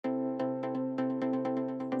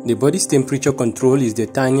The body's temperature control is the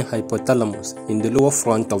tiny hypothalamus in the lower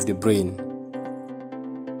front of the brain.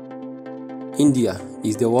 India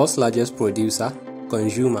is the world's largest producer,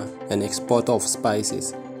 consumer, and exporter of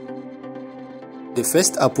spices. The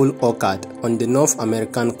first apple orchard on the North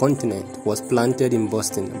American continent was planted in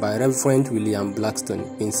Boston by Reverend William Blackstone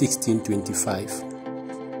in 1625.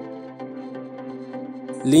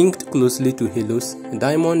 Linked closely to halos,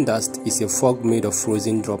 diamond dust is a fog made of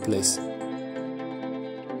frozen droplets.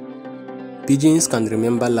 Pigeons can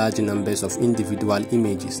remember large numbers of individual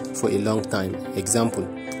images for a long time, example,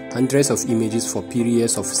 hundreds of images for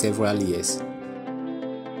periods of several years.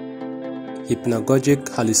 Hypnagogic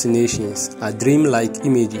hallucinations are dream-like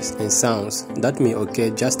images and sounds that may occur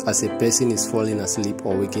just as a person is falling asleep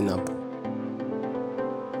or waking up.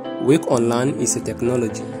 Wake on LAN is a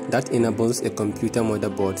technology that enables a computer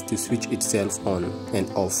motherboard to switch itself on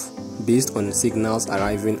and off based on signals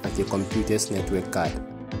arriving at a computer's network card.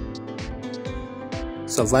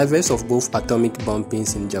 Survivors of both atomic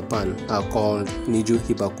bombings in Japan are called Nijo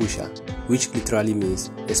Hibakusha, which literally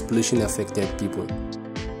means explosion-affected people.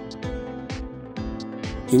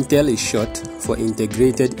 Intel is short for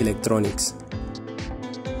Integrated Electronics.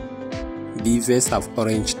 Beavers have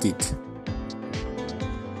orange teeth.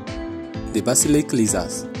 The basilic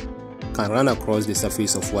lizards can run across the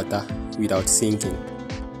surface of water without sinking.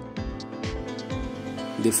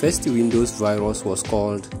 The first Windows virus was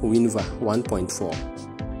called WinVer 1.4.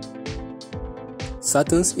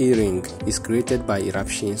 Saturn's E-ring is created by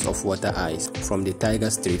eruptions of water ice from the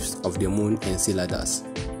tiger strips of the moon Enceladus.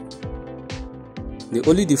 The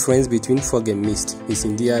only difference between fog and mist is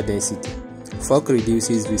in their density. Fog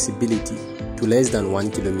reduces visibility to less than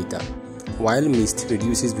 1 kilometer, while mist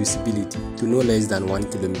reduces visibility to no less than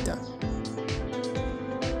 1 kilometer.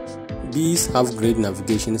 Bees have great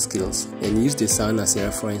navigation skills and use the sun as a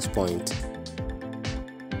reference point.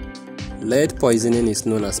 Lead poisoning is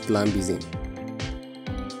known as plambism.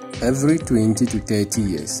 Every 20 to 30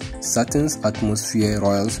 years, Saturn's atmosphere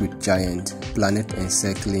roils with giant,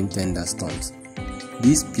 planet-encircling thunderstorms.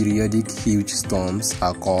 These periodic huge storms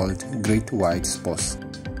are called Great White Spurs.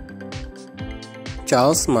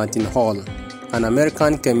 Charles Martin Hall, an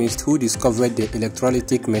American chemist who discovered the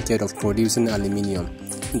electrolytic method of producing aluminium,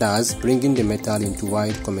 thus bringing the metal into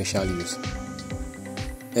wide commercial use.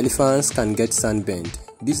 Elephants can get sunburned.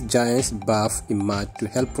 These giants bath in mud to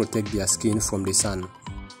help protect their skin from the sun.